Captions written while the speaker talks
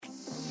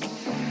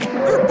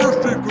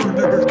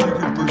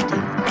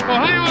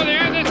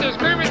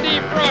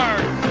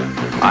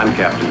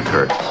Captain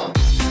Kirk.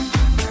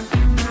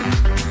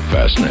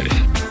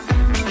 Fascinating.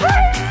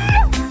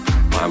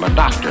 I'm a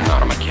doctor,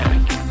 not a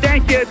mechanic.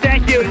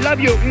 Thank you, love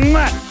you.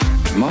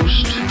 Mwah.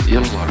 Most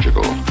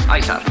illogical.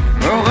 Aye, sir.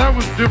 Well, that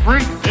was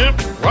different.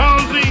 Yep,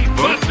 lousy,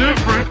 but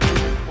different.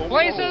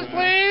 Places,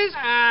 please,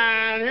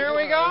 and here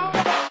we go.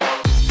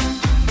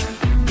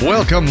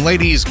 Welcome,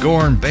 ladies,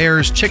 Gorn,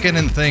 Bears, Chicken,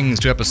 and Things,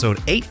 to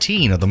episode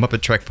 18 of the Muppet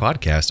Trek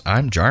podcast.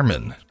 I'm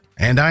Jarman.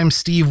 And I'm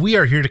Steve. We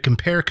are here to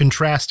compare,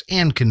 contrast,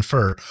 and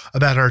confer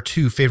about our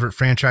two favorite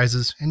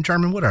franchises. And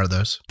Jarman, what are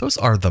those? Those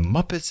are The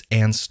Muppets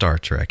and Star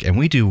Trek, and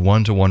we do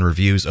one-to-one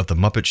reviews of The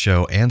Muppet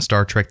Show and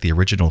Star Trek, the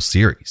original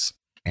series.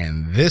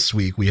 And this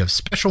week, we have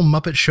special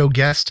Muppet Show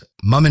guest,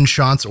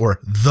 Mummenschanz, or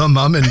The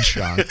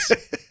Mummenschanz,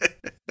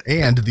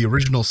 and the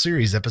original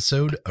series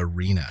episode,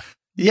 Arena.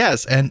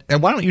 Yes, and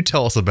why don't you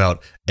tell us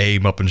about a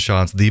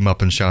Mummenschanz, the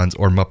Mummenschanz,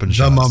 or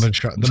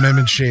Mummenschanz? The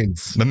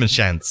Mummenschanz.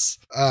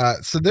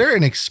 Mummenschanz. So they're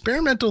an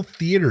experimental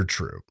theater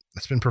troupe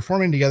that's been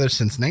performing together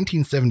since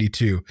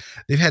 1972.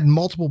 They've had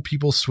multiple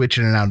people switch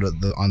in and out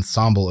of the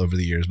ensemble over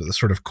the years, but the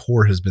sort of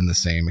core has been the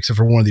same, except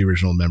for one of the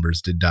original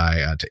members did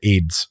die to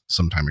AIDS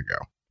some time ago.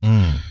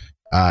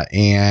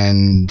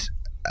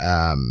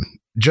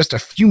 Just a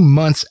few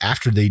months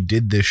after they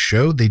did this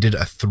show, they did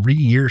a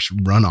 3-year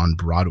run on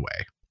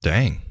Broadway.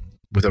 Dang.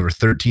 With over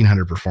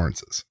 1,300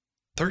 performances.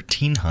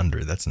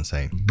 1,300. That's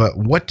insane. But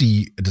what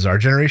does our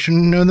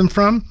generation know them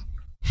from?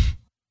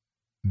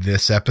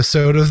 This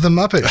episode of The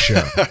Muppet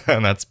Show.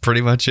 And that's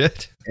pretty much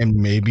it. And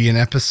maybe an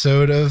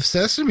episode of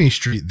Sesame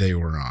Street they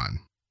were on.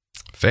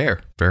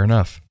 Fair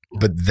enough.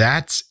 But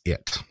that's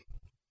it.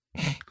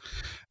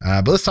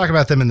 But let's talk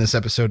about them in this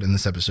episode and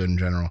this episode in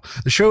general.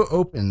 The show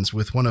opens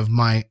with one of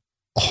my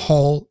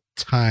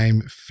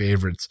all-time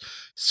favorites,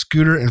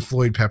 Scooter and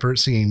Floyd Pepper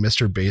singing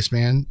Mr.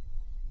 Bassman.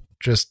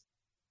 Just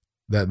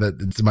that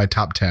it's my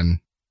top 10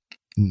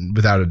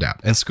 without a doubt.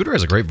 And Scooter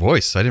has a great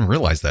voice. I didn't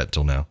realize that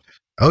till now.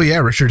 Oh yeah,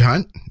 Richard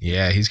Hunt.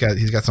 Yeah, he's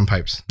got some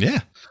pipes.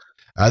 Yeah.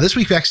 This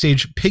week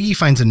backstage, Piggy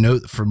finds a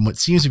note from what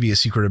seems to be a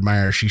secret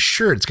admirer. She's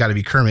sure it's got to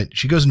be Kermit.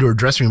 She goes into her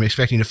dressing room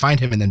expecting to find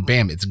him, and then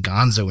bam, it's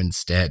Gonzo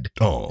instead.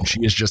 Oh. And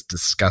she is just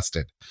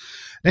disgusted.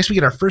 Next, we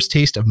get our first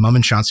taste of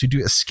Mummenschanz, who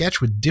do a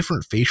sketch with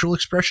different facial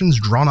expressions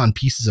drawn on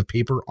pieces of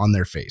paper on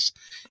their face.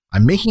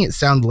 I'm making it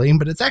sound lame,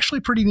 but it's actually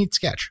a pretty neat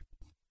sketch.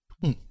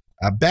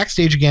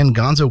 Backstage again,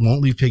 Gonzo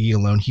won't leave Piggy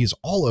alone. He is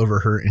all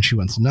over her, and she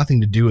wants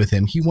nothing to do with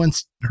him. He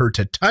wants her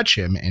to touch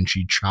him, and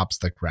she chops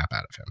the crap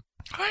out of him.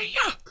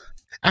 Hi-ya.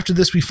 After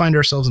this, we find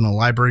ourselves in a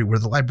library where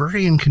the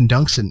librarian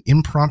conducts an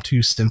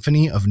impromptu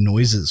symphony of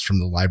noises from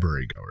the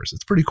library goers.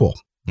 It's pretty cool.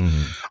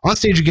 Mm-hmm. On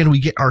stage again,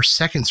 we get our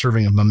second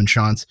serving of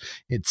Mummenschanz.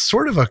 It's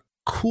sort of a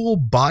cool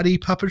body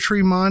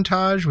puppetry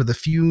montage with a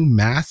few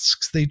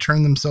masks. They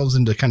turn themselves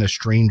into kind of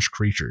strange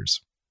creatures.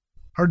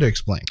 Hard to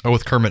explain. Oh,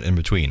 with Kermit in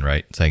between,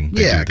 right? Saying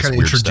yeah, kind of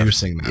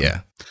introducing them.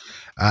 Yeah.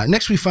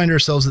 Next, we find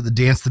ourselves at the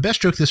dance. The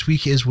best joke this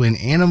week is when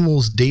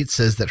Animal's date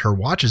says that her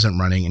watch isn't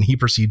running, and he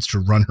proceeds to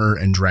run her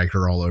and drag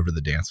her all over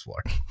the dance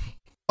floor.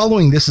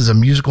 Following this is a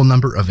musical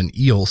number of an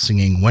eel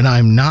singing "When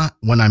I'm Not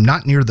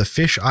Near the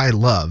Fish I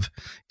Love."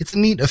 It's a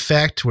neat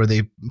effect where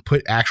they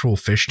put actual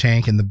fish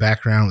tank in the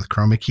background with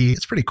chroma key.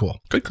 It's pretty cool.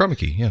 Good chroma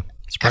key, yeah.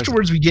 Surprising.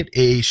 Afterwards, we get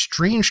a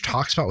strange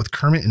talk spot with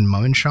Kermit and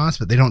Mummenschanz,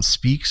 but they don't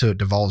speak, so it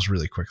devolves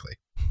really quickly.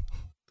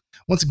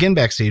 Once again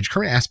backstage,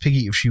 Kermit asks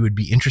Piggy if she would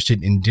be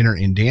interested in dinner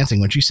and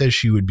dancing. When she says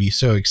she would be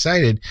so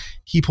excited,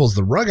 he pulls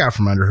the rug out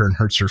from under her and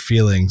hurts her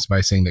feelings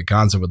by saying that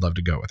Gonzo would love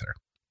to go with her.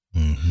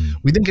 Mm-hmm.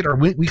 We then get our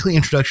weekly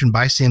introduction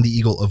by Sam the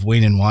Eagle of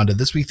Wayne and Wanda.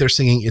 This week they're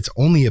singing "It's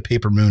Only a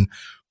Paper Moon."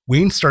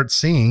 Wayne starts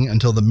singing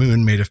until the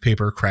moon made of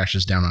paper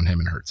crashes down on him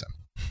and hurts him.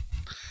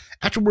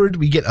 Afterward,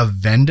 we get a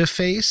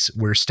Vendaface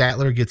where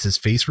Statler gets his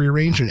face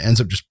rearranged and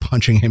ends up just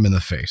punching him in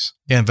the face.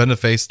 Yeah, and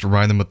Vendaface, to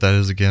remind them what that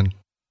is again.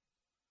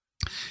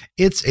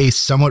 It's a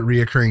somewhat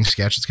reoccurring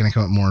sketch. It's going to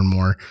come up more and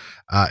more.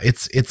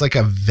 It's like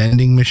a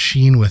vending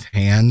machine with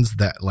hands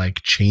that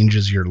like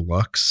changes your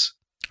looks.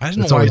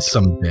 It's always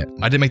some bit.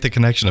 I didn't make the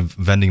connection of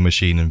vending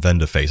machine and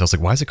Vendaface. I was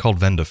like, why is it called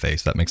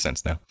Vendaface? That makes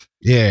sense now.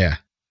 Yeah.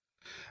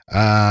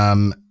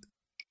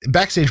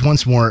 Backstage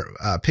once more,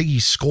 Piggy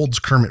scolds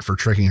Kermit for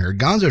tricking her.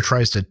 Gonzo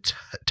tries to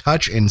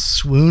touch and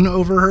swoon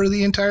over her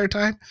the entire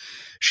time.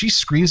 She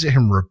screams at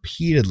him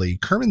repeatedly.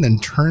 Kermit then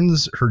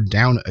turns her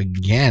down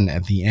again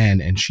at the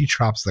end, and she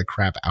chops the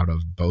crap out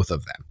of both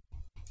of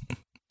them.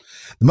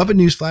 The Muppet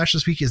News Flash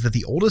this week is that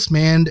the oldest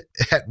man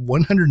at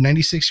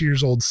 196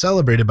 years old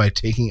celebrated by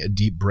taking a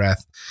deep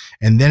breath,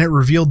 and then it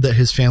revealed that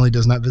his family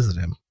does not visit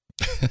him.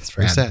 That's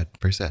very sad.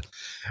 Very sad.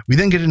 We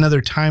then get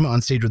another time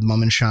on stage with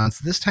Mummenschanz.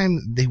 This time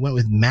they went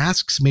with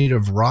masks made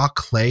of raw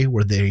clay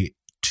where they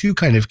two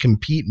kind of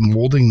compete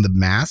molding the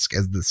mask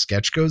as the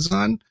sketch goes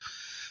on.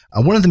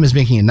 One of them is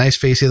making a nice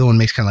face. The other one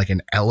makes kind of like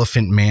an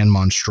elephant man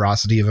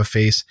monstrosity of a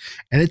face.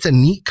 And it's a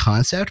neat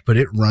concept, but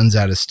it runs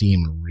out of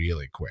steam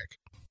really quick.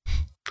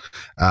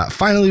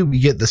 Finally, we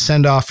get the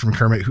send-off from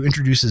Kermit, who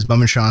introduces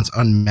Mummenschanz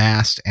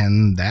unmasked.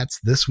 And that's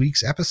this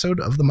week's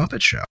episode of The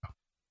Muppet Show.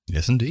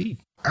 Yes,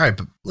 indeed. All right,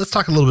 but let's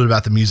talk a little bit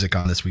about the music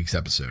on this week's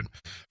episode.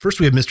 First,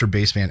 we have Mr.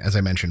 Bassman, as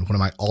I mentioned, one of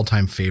my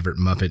all-time favorite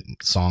Muppet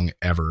song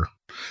ever.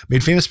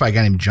 Made famous by a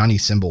guy named Johnny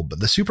Cymbal, but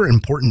the super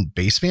important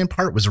bassman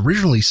part was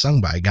originally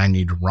sung by a guy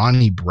named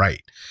Ronnie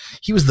Bright.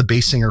 He was the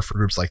bass singer for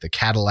groups like the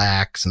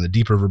Cadillacs and the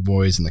Deep River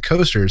Boys and the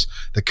Coasters.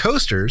 The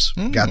Coasters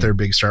got their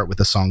big start with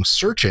the song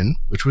Searchin',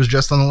 which was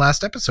just on the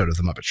last episode of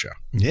The Muppet Show.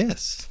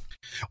 Yes.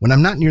 When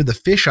I'm Not Near the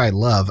Fish I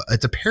Love,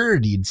 it's a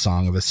parodied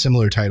song of a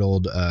similar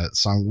titled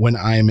song, When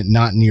I'm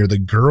Not Near the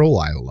Girl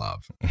I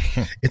Love.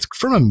 It's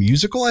from a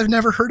musical I've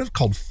never heard of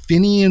called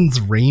Finian's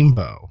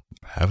Rainbow.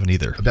 Haven't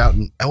either. About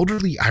an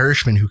elderly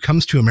Irishman who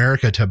comes to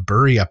America to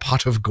bury a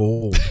pot of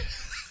gold,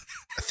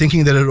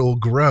 thinking that it'll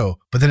grow.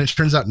 But then it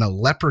turns out a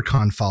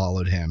leprechaun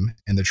followed him,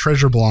 and the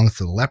treasure belongs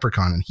to the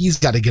leprechaun, and he's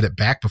got to get it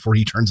back before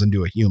he turns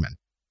into a human.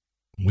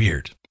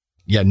 Weird.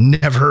 Yeah,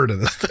 never heard of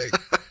this thing.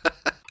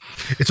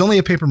 It's only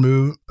a paper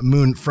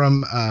moon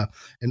from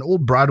an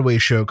old Broadway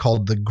show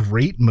called The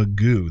Great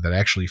Magoo that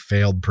actually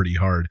failed pretty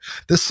hard.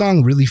 This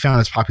song really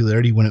found its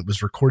popularity when it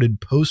was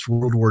recorded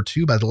post-World War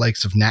II by the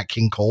likes of Nat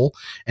King Cole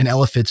and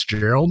Ella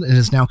Fitzgerald, and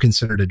is now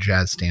considered a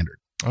jazz standard.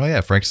 Oh,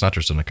 yeah. Frank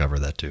Sinatra's going to cover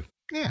that, too.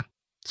 Yeah.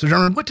 So,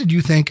 John, what did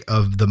you think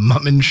of the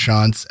Mum &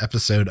 Shantz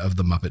episode of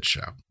The Muppet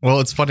Show?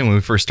 Well, it's funny, when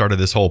we first started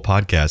this whole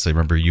podcast, I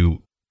remember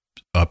you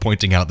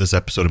pointing out this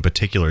episode in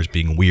particular as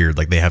being weird.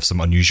 Like, they have some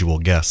unusual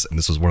guests, and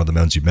this was one of the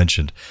ones you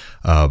mentioned,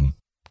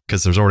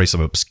 because there's already some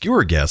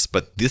obscure guests,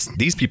 but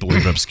these people were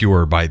even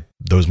obscure by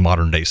those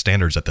modern day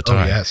standards at the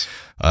time. Oh, yes.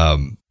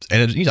 And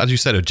as you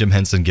said, Jim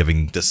Henson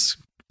giving this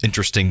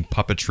interesting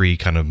puppetry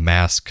kind of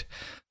mask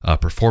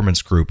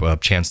performance group a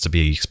chance to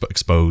be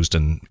exposed,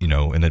 and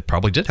and it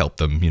probably did help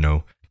them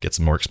get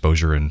some more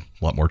exposure and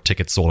a lot more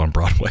tickets sold on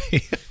Broadway.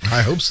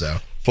 I hope so.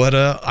 But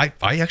I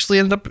actually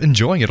ended up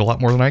enjoying it a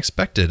lot more than I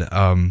expected.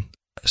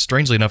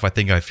 Strangely enough, I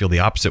think I feel the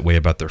opposite way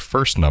about their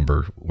first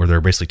number, where they're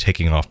basically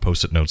taking off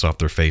Post-it notes off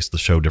their face to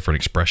show different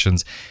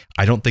expressions.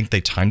 I don't think they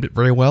timed it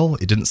very well.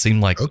 It didn't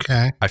seem like,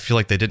 okay. I feel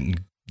like it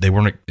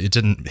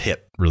didn't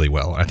hit really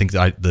well. I think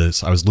I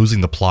was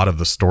losing the plot of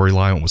the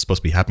storyline, what was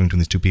supposed to be happening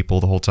between these two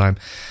people the whole time.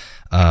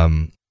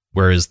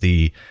 Whereas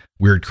the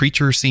weird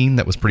creature scene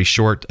that was pretty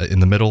short in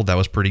the middle, that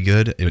was pretty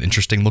good,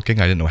 interesting looking.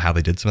 I didn't know how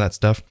they did some of that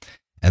stuff.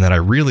 And then I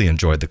really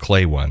enjoyed the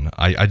clay one.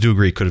 I do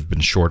agree it could have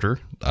been shorter.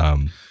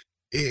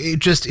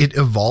 It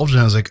evolved, and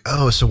I was like,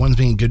 oh, so one's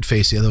being a good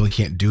face, the other one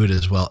can't do it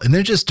as well. And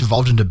then it just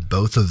evolved into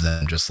both of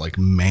them just like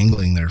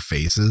mangling their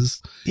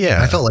faces. Yeah.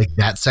 And I felt like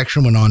that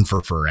section went on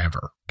for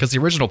forever. Because the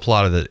original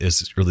plot of it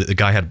is really, the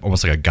guy had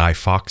almost like a Guy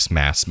Fawkes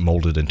mask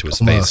molded into his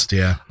face.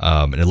 Yeah.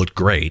 And it looked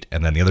great.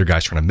 And then the other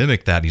guy's trying to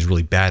mimic that, and he's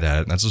really bad at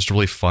it. And that's just a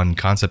really fun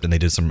concept. And they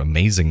did some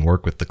amazing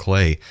work with the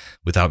clay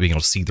without being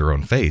able to see their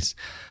own face.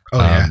 Oh,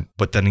 yeah.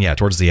 But then,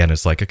 towards the end,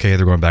 it's like, okay,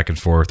 they're going back and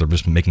forth. They're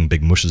just making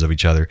big mushes of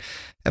each other.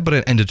 But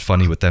it ended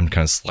funny with them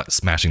kind of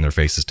smashing their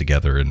faces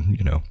together. And,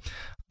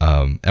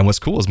 and what's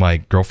cool is my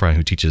girlfriend,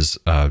 who teaches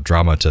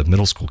drama to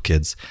middle school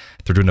kids,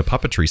 they're doing a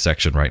puppetry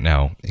section right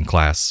now in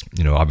class,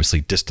 obviously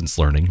distance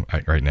learning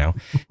right now.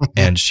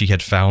 And she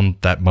had found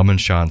that Mum &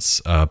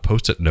 Shantz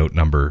Post-it note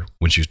number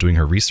when she was doing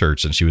her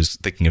research, and she was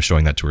thinking of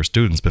showing that to her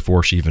students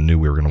before she even knew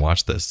we were going to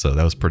watch this. So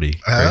that was pretty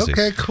crazy.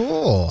 Okay,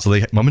 cool. So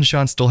Mum &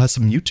 Shantz still has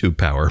some YouTube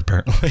power,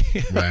 apparently.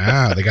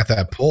 Wow, they got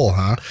that pull,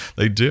 huh?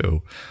 They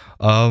do.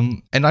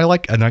 And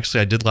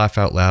actually I did laugh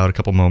out loud a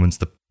couple moments.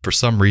 For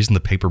some reason,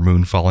 the paper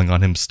moon falling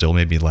on him still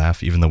made me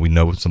laugh, even though we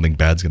know something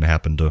bad's going to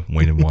happen to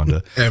Wayne and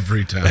Wanda.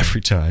 Every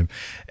time.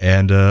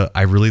 And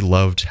I really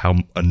loved how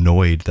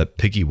annoyed that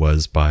Piggy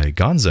was by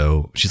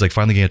Gonzo. She's like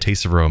finally getting a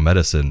taste of her own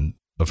medicine.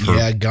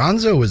 Yeah,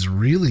 Gonzo was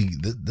really,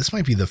 this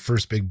might be the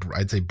first big,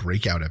 I'd say,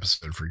 breakout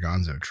episode for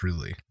Gonzo,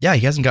 truly. Yeah,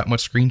 he hasn't got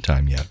much screen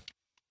time yet.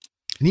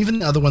 And even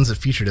the other ones that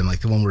featured him, like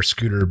the one where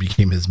Scooter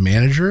became his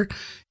manager,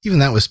 even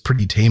that was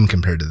pretty tame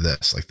compared to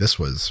this. Like, this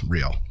was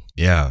real.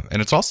 Yeah,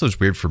 and it's also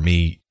weird for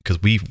me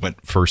because we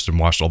went first and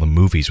watched all the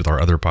movies with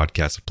our other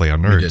podcast, Play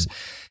on Nerds,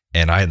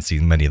 and I hadn't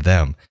seen many of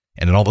them.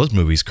 And in all those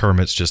movies,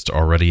 Kermit's just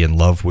already in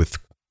love with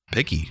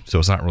Piggy, so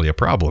it's not really a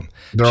problem.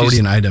 They're already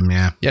an item,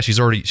 yeah. Yeah,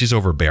 she's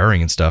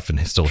overbearing and stuff,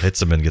 and still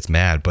hits him and gets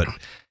mad. But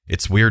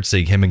it's weird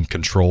seeing him in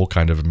control,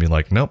 kind of, and being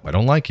like, "Nope, I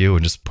don't like you,"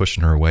 and just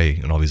pushing her away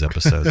in all these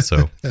episodes.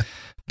 So,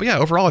 but yeah,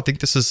 overall, I think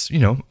this is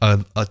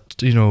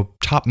a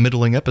top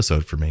middling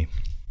episode for me.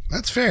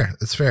 That's fair.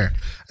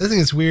 I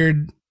think it's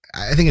weird.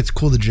 I think it's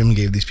cool that Jim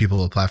gave these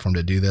people a platform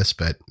to do this,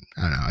 but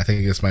I don't know. I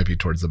think this might be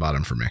towards the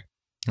bottom for me.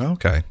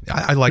 Okay.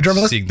 I like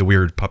seeing the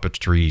weird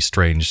puppetry,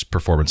 strange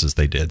performances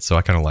they did. So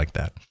I kind of like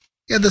that.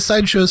 Yeah, the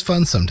sideshow is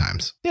fun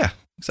sometimes. Yeah,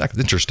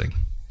 exactly. Interesting.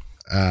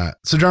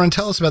 So, Jarman,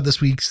 tell us about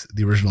this week's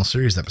The Original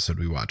Series episode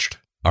we watched.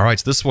 All right.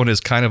 So this one is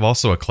kind of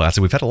also a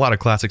classic. We've had a lot of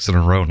classics in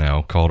a row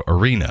now, called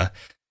Arena.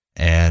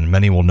 And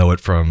many will know it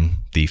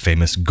from the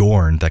famous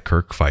Gorn that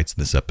Kirk fights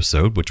in this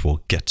episode, which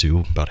we'll get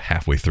to about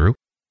halfway through.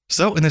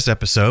 So in this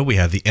episode, we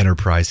have the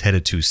Enterprise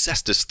headed to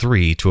Cestus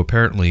 3 to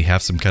apparently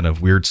have some kind of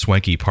weird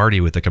swanky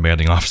party with the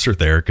commanding officer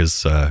there,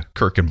 because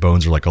Kirk and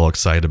Bones are like all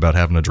excited about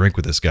having a drink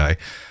with this guy.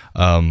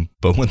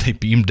 But when they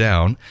beam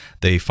down,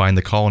 they find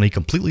the colony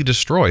completely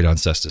destroyed on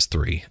Cestus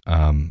 3,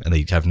 and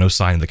they have no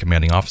sign of the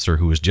commanding officer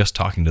who was just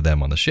talking to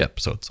them on the ship.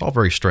 So it's all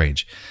very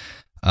strange.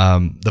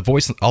 The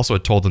voice also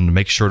had told them to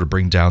make sure to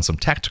bring down some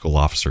tactical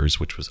officers,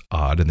 which was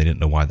odd, and they didn't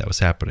know why that was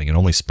happening, and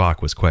only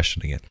Spock was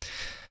questioning it.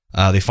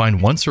 They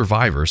find one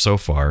survivor so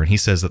far, and he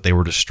says that they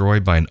were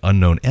destroyed by an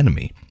unknown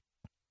enemy.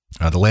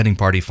 The landing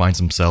party finds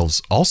themselves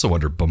also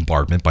under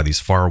bombardment by these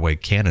faraway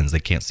cannons.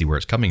 They can't see where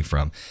it's coming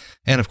from.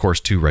 And, of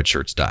course, 2 red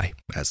shirts die,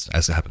 as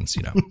happens,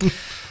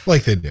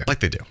 Like they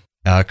do.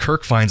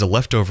 Kirk finds a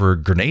leftover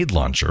grenade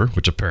launcher,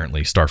 which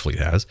apparently Starfleet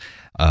has,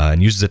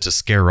 and uses it to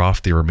scare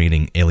off the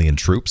remaining alien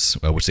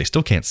troops, which they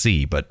still can't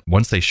see. But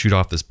once they shoot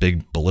off this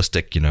big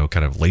ballistic,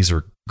 kind of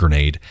laser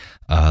grenade,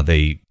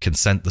 the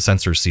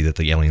sensors see that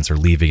the aliens are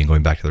leaving and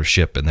going back to their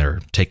ship, and they're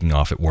taking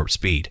off at warp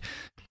speed.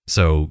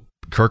 So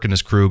Kirk and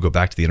his crew go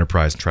back to the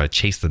Enterprise and try to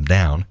chase them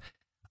down,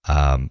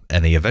 and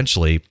they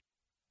eventually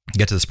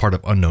get to this part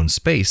of unknown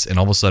space, and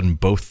all of a sudden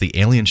both the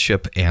alien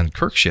ship and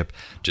Kirk ship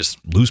just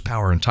lose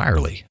power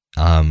entirely.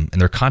 And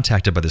they're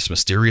contacted by this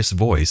mysterious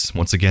voice,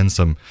 once again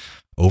some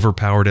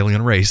overpowered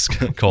alien race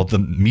called the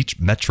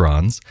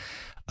Metrons.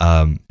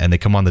 And they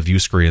come on the view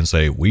screen and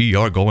say, "We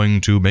are going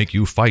to make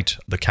you fight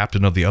the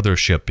captain of the other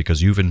ship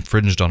because you've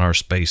infringed on our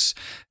space.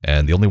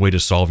 And the only way to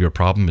solve your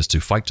problem is to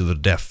fight to the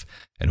death.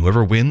 And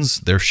whoever wins,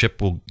 their ship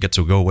will get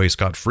to go away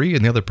scot-free,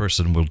 and the other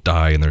person will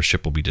die and their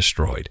ship will be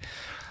destroyed."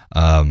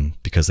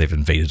 Because they've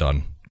invaded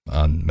on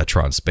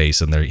Metron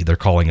space, and they're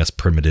calling us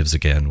primitives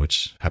again,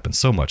 which happens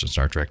so much in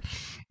Star Trek.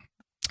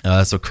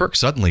 So Kirk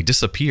suddenly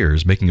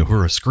disappears, making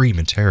Uhura scream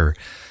in terror,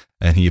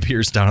 and he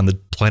appears down on the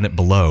planet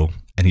below,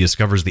 and he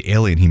discovers the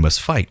alien he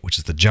must fight, which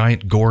is the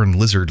giant Gorn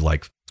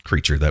lizard-like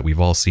creature that we've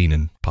all seen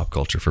in pop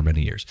culture for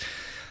many years.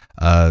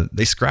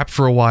 They scrap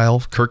for a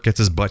while. Kirk gets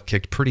his butt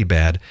kicked pretty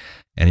bad,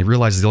 and he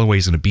realizes the only way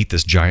he's going to beat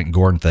this giant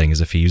Gorn thing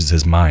is if he uses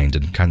his mind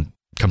and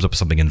comes up with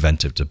something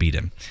inventive to beat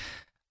him.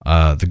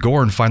 The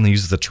Gorn finally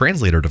uses the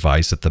translator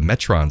device that the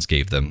Metrons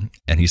gave them,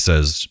 and he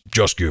says,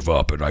 "Just give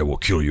up and I will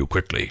kill you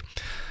quickly."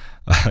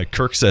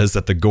 Kirk says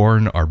that the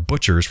Gorn are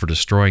butchers for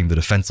destroying the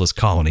defenseless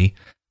colony,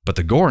 but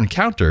the Gorn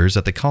counters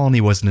that the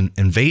colony was an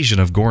invasion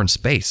of Gorn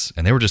space,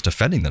 and they were just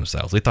defending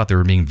themselves. They thought they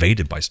were being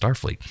invaded by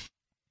Starfleet.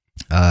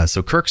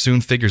 So Kirk soon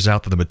figures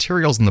out that the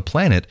materials on the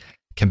planet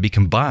can be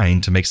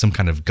combined to make some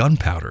kind of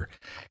gunpowder,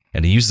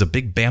 and he uses a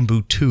big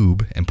bamboo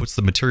tube and puts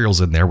the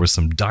materials in there with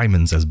some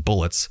diamonds as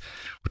bullets,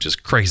 which is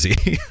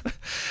crazy.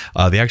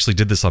 They actually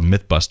did this on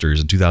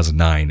Mythbusters in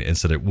 2009 and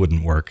said it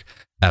wouldn't work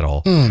at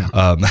all.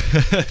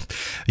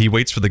 He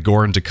waits for the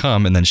Gorn to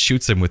come and then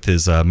shoots him with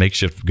his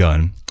makeshift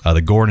gun. The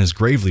Gorn is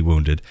gravely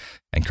wounded,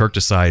 and Kirk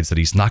decides that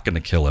he's not going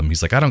to kill him.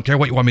 He's like, "I don't care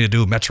what you want me to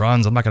do,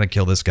 Metrons. I'm not going to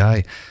kill this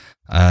guy."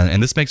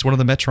 And this makes one of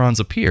the Metrons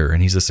appear,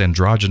 and he's this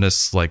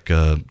androgynous,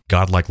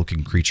 godlike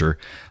looking creature.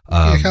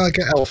 Kind of like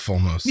an elf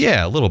almost.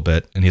 Yeah, a little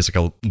bit. And he has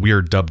like a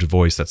weird dubbed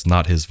voice that's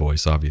not his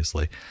voice,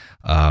 obviously.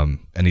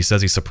 And he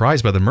says he's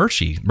surprised by the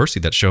mercy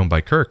that's shown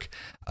by Kirk.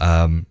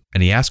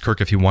 And he asks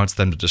Kirk if he wants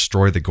them to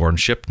destroy the Gorn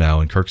ship now,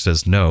 and Kirk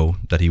says no,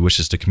 that he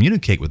wishes to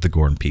communicate with the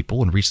Gorn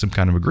people and reach some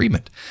kind of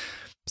agreement.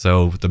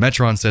 So the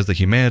Metron says that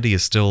humanity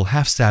is still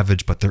half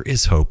savage, but there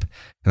is hope,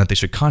 and that they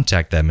should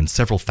contact them in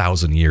several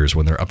thousand years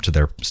when they're up to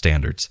their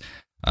standards.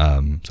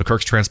 So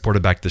Kirk's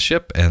transported back to the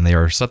ship, and they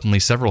are suddenly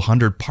several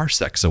hundred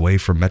parsecs away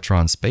from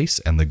Metron space,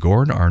 and the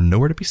Gorn are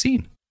nowhere to be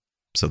seen.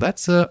 So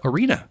that's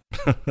Arena.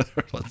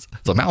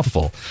 It's a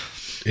mouthful.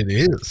 It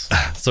is.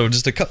 So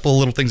just a couple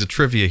little things of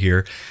trivia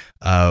here.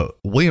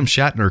 William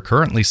Shatner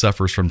currently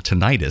suffers from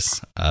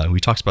tinnitus. He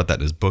talks about that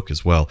in his book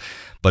as well.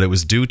 But it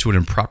was due to an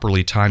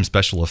improperly timed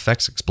special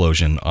effects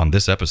explosion on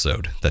this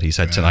episode that he's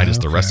had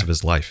tinnitus the rest of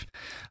his life.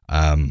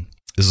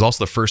 This is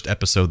also the first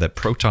episode that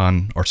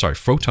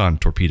photon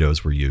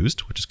torpedoes were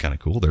used, which is kind of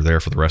cool. They're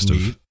there for the rest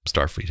of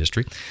Starfleet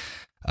history.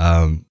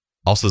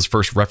 Also, his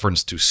first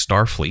reference to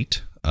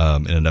Starfleet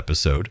in an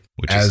episode.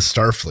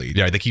 Starfleet.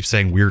 Yeah, they keep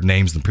saying weird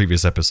names in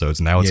previous episodes.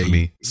 Now it's going to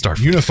be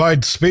Starfleet.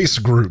 Unified Space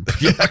Group.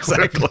 Yeah,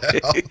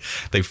 exactly.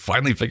 They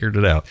finally figured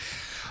it out.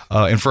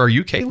 And for our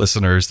UK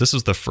listeners, this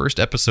was the first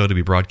episode to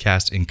be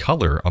broadcast in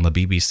color on the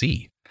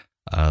BBC.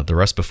 The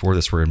rest before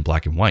this were in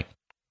black and white.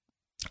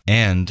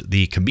 And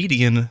the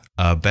comedian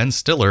Ben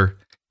Stiller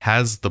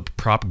has the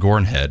prop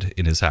Gorn head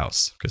in his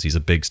house because he's a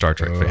big Star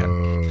Trek fan.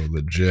 Oh,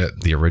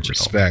 legit. The original.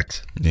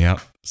 Respect. Yeah.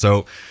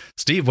 So,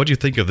 Steve, what do you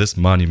think of this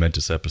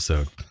monumentous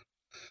episode?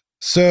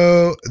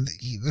 So,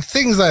 the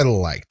things I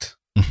liked.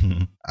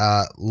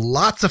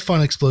 Lots of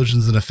fun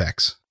explosions and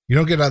effects. You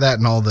don't get that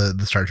in all the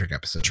Star Trek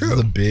episodes. True. This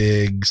is a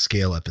big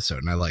scale episode,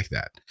 and I like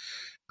that.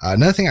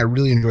 Another thing I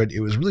really enjoyed,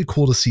 it was really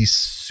cool to see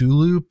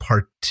Sulu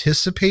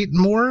participate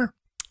more.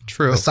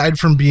 True. Aside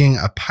from being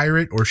a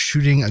pirate or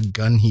shooting a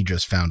gun he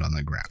just found on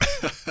the ground.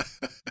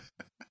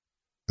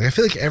 Like, I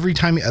feel like every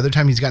other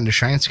time he's gotten to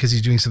shine, it's because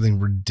he's doing something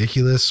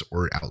ridiculous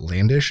or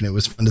outlandish. And it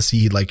was fun to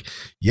see, like,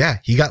 yeah,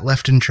 he got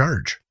left in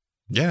charge.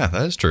 Yeah,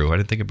 that is true. I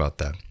didn't think about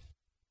that.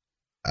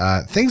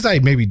 Things I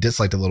maybe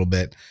disliked a little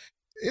bit.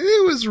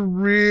 It was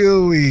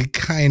really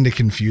kind of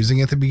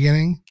confusing at the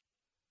beginning.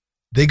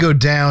 They go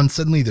down.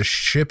 Suddenly the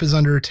ship is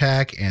under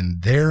attack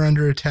and they're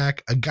under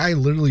attack. A guy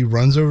literally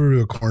runs over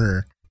to a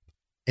corner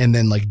and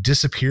then like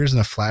disappears in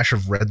a flash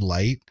of red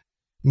light.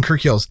 And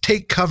Kirk yells,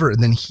 "Take cover."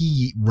 And then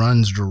he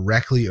runs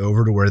directly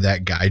over to where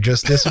that guy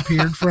just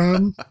disappeared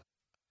from.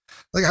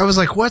 Like, I was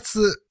like, what's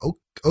the,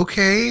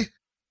 okay.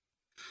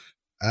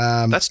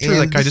 That's true.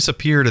 That guy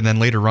disappeared, and then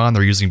later on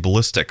they're using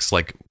ballistics.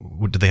 Like,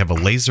 did they have a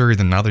laser? And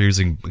then now they're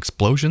using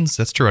explosions.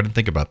 That's true. I didn't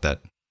think about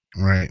that.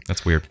 Right.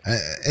 That's weird.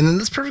 And then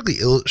this perfectly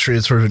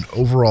illustrated sort of an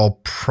overall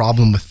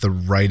problem with the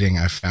writing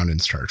I've found in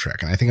Star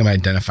Trek. And I think I'm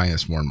identifying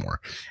this more and more.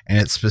 And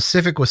it's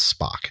specific with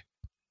Spock.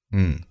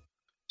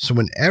 So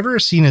whenever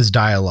a scene is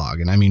dialogue,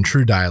 and I mean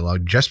true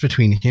dialogue, just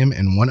between him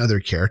and one other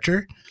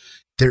character,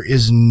 there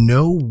is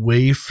no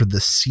way for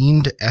the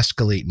scene to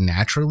escalate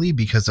naturally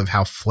because of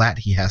how flat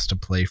he has to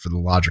play for the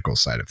logical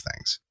side of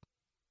things.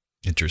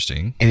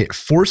 Interesting. And it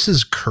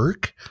forces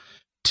Kirk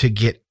to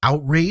get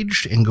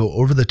outraged and go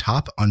over the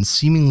top on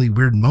seemingly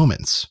weird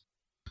moments.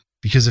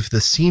 Because if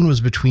the scene was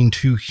between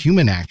two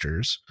human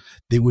actors,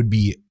 they would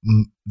be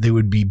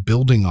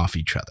building off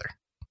each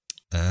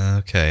other.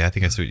 Okay, I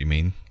think I see what you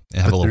mean.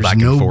 Have a little back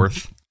and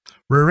forth.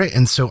 Right.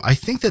 And so I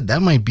think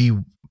that might be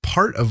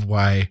part of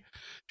why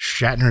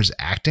Shatner's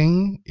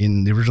acting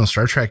in the original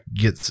Star Trek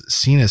gets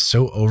seen as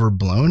so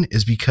overblown,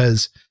 is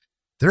because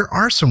there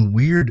are some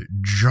weird,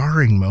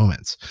 jarring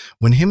moments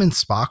when him and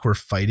Spock were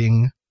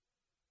fighting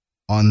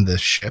on the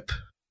ship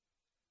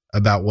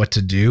about what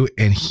to do.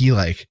 And he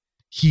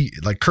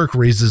Kirk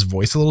raised his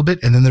voice a little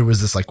bit. And then there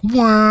was this like,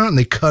 wah, and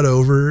they cut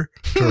over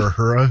to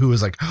Uhura, who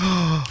was like,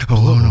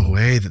 blown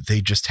away that they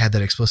just had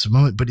that explosive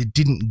moment, but it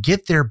didn't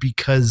get there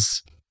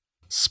because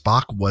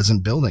Spock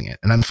wasn't building it.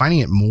 And I'm finding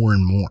it more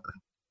and more.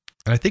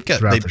 And I think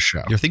throughout the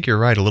show. I think you're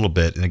right a little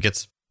bit, and it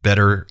gets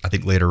better, I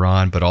think, later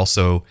on. But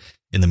also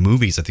in the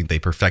movies, I think they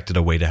perfected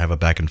a way to have a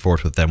back and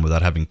forth with them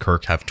without having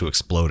Kirk have to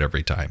explode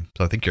every time.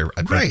 So I think you're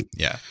right.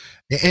 Yeah,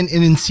 and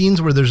in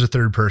scenes where there's a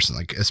third person,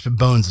 like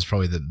Bones is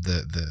probably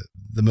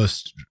the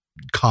most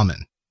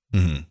common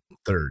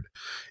third.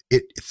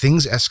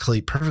 Things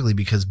escalate perfectly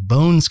because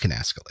Bones can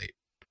escalate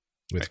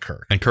with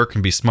Kirk, and Kirk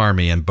can be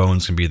smarmy, and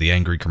Bones can be the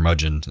angry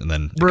curmudgeon, and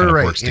then it kind of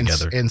works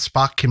together. And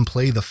Spock can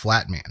play the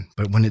flat man,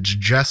 but when it's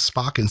just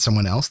Spock and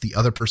someone else, the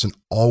other person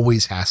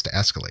always has to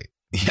escalate.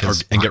 Yeah,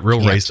 and get real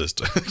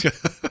racist.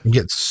 And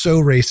get so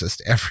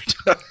racist every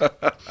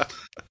time.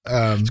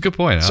 It's a good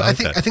point. So I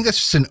think that's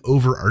just an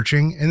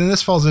overarching, and then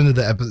this falls into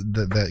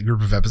the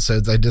group of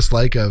episodes I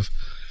dislike of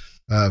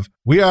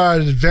we are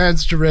an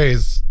advanced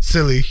race,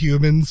 silly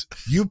humans.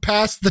 You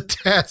passed the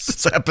test.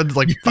 This happened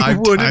like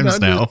 5 times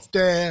now.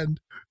 Understand.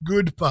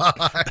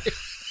 Goodbye.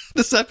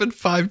 This happened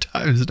 5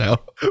 times now.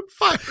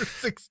 5 or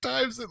 6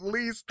 times at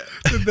least.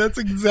 And that's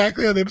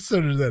exactly how the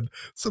episode is end.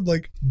 Some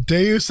like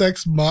Deus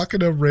Ex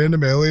Machina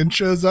random alien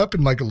shows up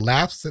and like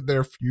laughs at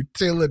their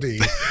futility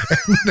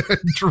and then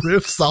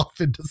drifts off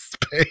into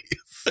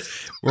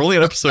space. We're only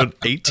at episode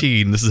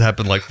 18. This has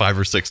happened like 5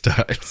 or 6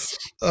 times.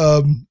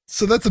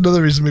 So that's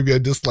another reason maybe I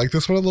dislike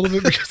this one a little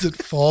bit, because it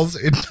falls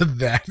into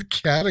that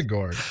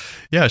category.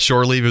 Yeah,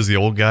 Shore Leave is the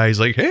old guy. He's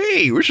like,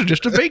 hey, this is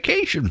just a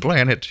vacation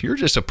planet. You're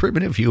just a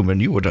primitive human.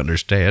 You would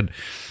understand.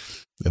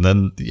 And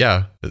then,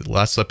 yeah, the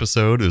last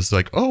episode is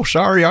like, oh,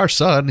 sorry, our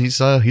son.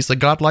 He's a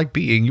godlike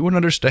being. You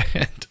wouldn't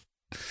understand.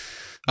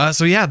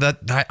 So yeah,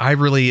 I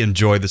really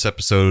enjoyed this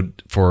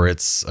episode for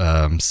its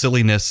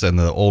silliness and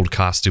the old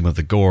costume of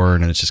the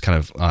Gorn, and it's just kind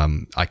of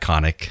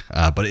iconic.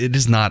 But it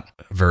is not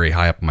very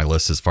high up on my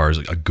list as far as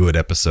a good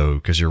episode,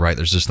 because you're right,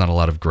 there's just not a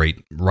lot of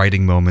great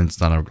writing moments,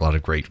 not a lot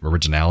of great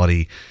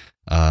originality.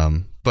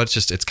 But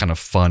it's kind of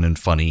fun and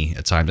funny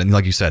at times, and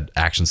like you said,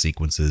 action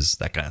sequences,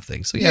 that kind of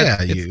thing. So yeah,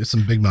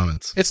 some big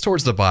moments. It's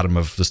towards the bottom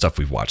of the stuff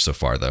we've watched so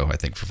far, though. I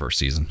think for first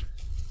season.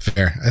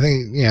 Fair. I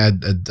think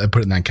I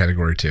put it in that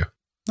category too.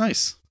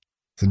 Nice.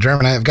 So Jeremy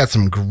and I have got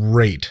some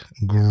great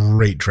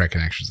Trek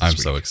connections this week.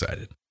 I'm so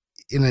excited.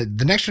 In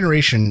the Next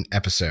Generation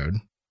episode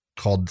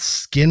called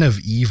Skin of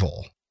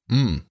Evil,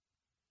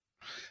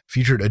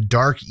 featured a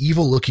dark,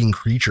 evil-looking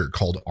creature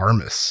called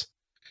Armus.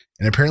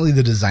 And apparently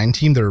the design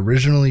team that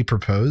originally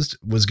proposed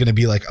was going to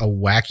be like a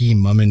wacky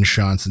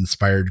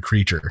Mummenschanz-inspired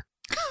creature.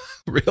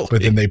 Really?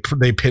 But then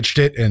they pitched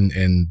it, and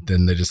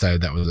then they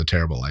decided that was a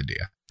terrible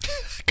idea.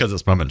 Because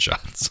it's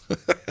Mummenschanz.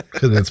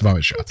 Because it's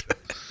Mummenschanz.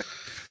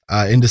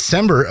 In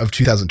December of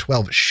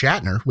 2012,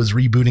 Shatner was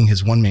rebooting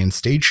his one-man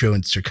stage show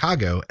in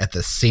Chicago at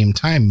the same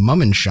time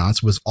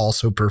Mummenschanz was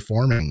also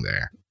performing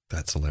there.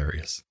 That's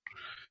hilarious.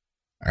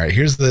 All right,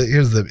 here's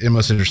the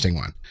most interesting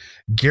one.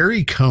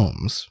 Gary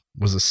Combs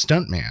was a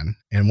stuntman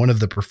and one of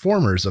the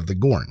performers of the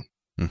Gorn.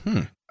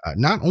 Mm-hmm.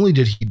 Not only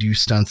did he do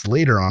stunts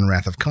later on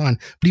Wrath of Khan,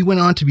 but he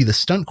went on to be the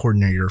stunt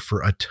coordinator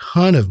for a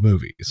ton of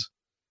movies.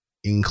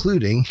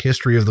 including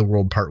History of the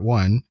World Part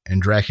 1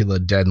 and Dracula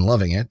Dead and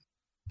Loving It,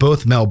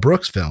 both Mel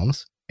Brooks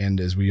films. And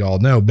as we all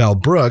know, Mel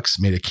Brooks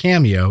made a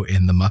cameo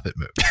in The Muppet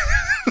Movie.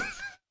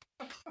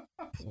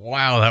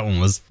 Wow, that one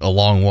was a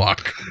long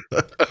walk.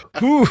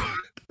 Whew,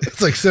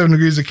 it's like 7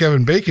 degrees of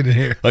Kevin Bacon in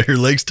here. Are your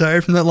legs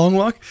tired from that long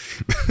walk?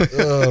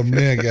 Oh,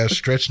 man, gotta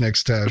stretch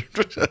next time.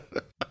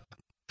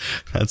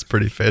 That's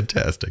pretty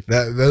fantastic.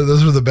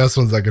 Those were the best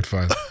ones I could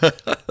find.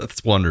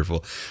 That's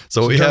wonderful.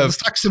 So we have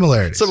stock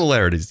similarities.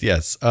 Similarities,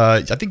 yes.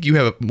 I think you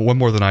have one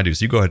more than I do,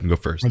 so you go ahead and go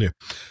first. I do.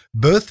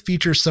 Both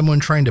feature someone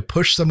trying to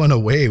push someone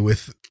away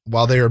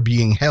while they are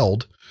being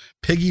held.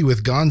 Piggy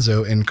with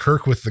Gonzo and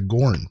Kirk with the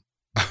Gorn.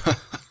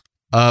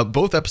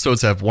 Both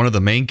episodes have one of the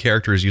main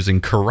characters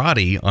using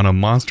karate on a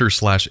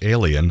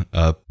monster/alien.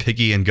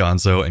 Piggy and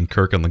Gonzo and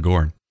Kirk and the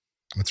Gorn.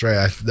 That's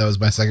right. That was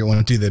my second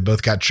one too. They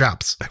both got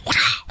chops.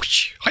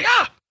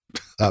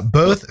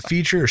 Both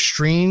feature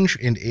strange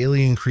and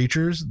alien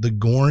creatures, the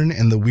Gorn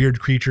and the weird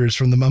creatures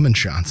from the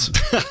Mummenschanz.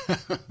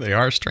 They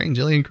are strange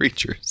alien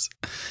creatures.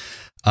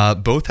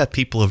 Both had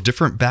people of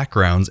different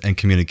backgrounds and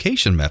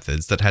communication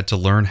methods that had to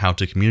learn how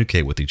to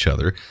communicate with each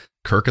other.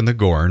 Kirk and the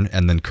Gorn,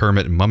 and then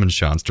Kermit and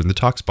Mummenschanz during the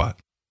talk spot.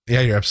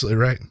 Yeah, you're absolutely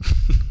right.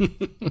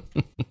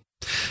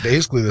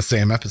 Basically the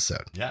same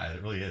episode. Yeah,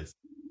 it really is.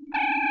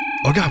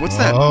 Oh God, what's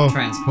that?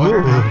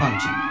 Transporter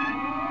malfunction.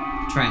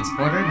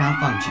 Transporter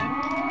malfunction.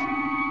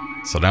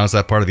 So now it's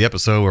that part of the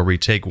episode where we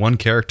take one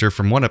character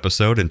from one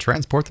episode and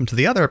transport them to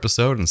the other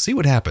episode and see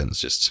what happens.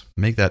 Just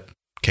make that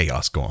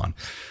chaos go on.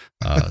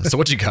 So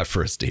what you got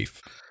for us,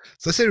 Steve?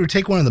 So I said we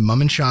take one of the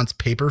Mummenschanz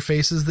paper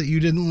faces that you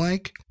didn't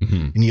like,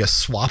 and you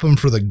swap them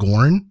for the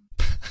Gorn.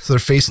 So they're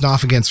facing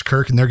off against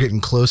Kirk, and they're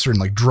getting closer and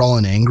like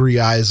drawing angry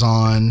eyes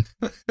on,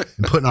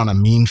 and putting on a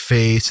mean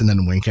face, and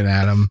then winking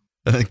at him.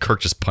 And then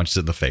Kirk just punches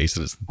it in the face,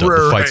 and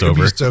the fight's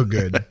over. So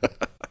good.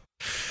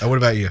 What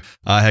about you?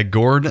 I had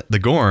Gorn. The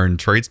Gorn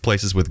trades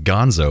places with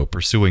Gonzo,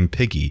 pursuing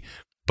Piggy,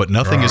 but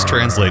nothing is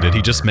translated.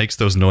 He just makes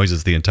those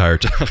noises the entire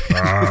time.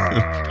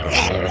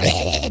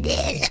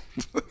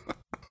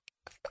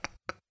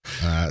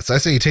 So I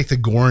say you take the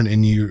Gorn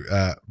and you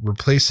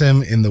replace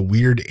him in the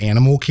weird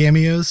animal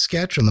cameos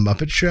sketch on the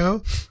Muppet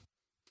Show.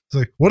 It's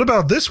like, what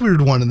about this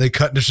weird one? And they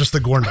cut and it's just the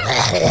Gorn.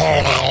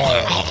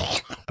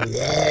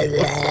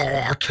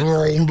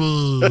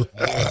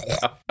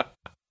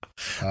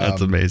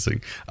 That's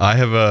amazing. I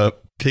have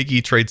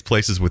Piggy trades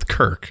places with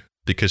Kirk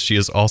because she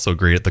is also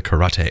great at the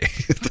karate.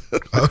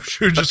 Oh,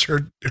 she was just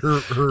her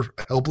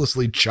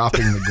helplessly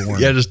chopping the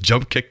Gorn. Yeah, just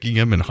jump kicking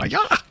him and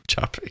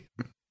chopping.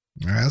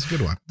 All right, that's a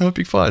good one. That would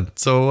be fun.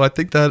 So I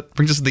think that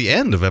brings us to the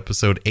end of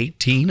episode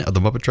 18 of the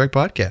Muppet Trek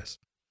Podcast.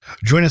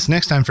 Join us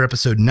next time for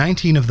episode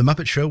 19 of The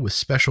Muppet Show with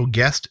special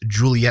guest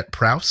Juliette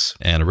Prowse.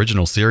 And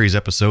original series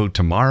episode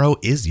Tomorrow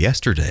is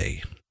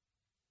Yesterday.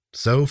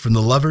 So from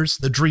the lovers,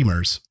 the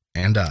dreamers,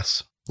 and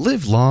us.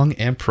 Live long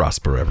and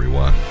prosper,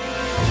 everyone.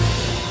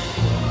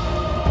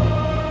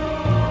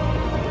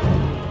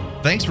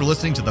 Thanks for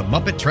listening to the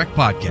Muppet Trek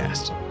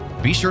Podcast.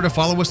 Be sure to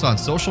follow us on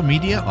social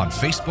media on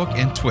Facebook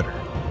and Twitter.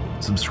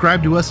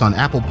 Subscribe to us on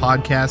Apple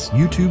Podcasts,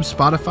 YouTube,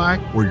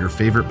 Spotify, or your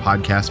favorite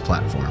podcast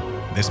platform.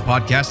 This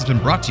podcast has been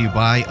brought to you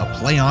by A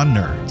Play on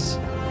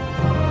Nerds.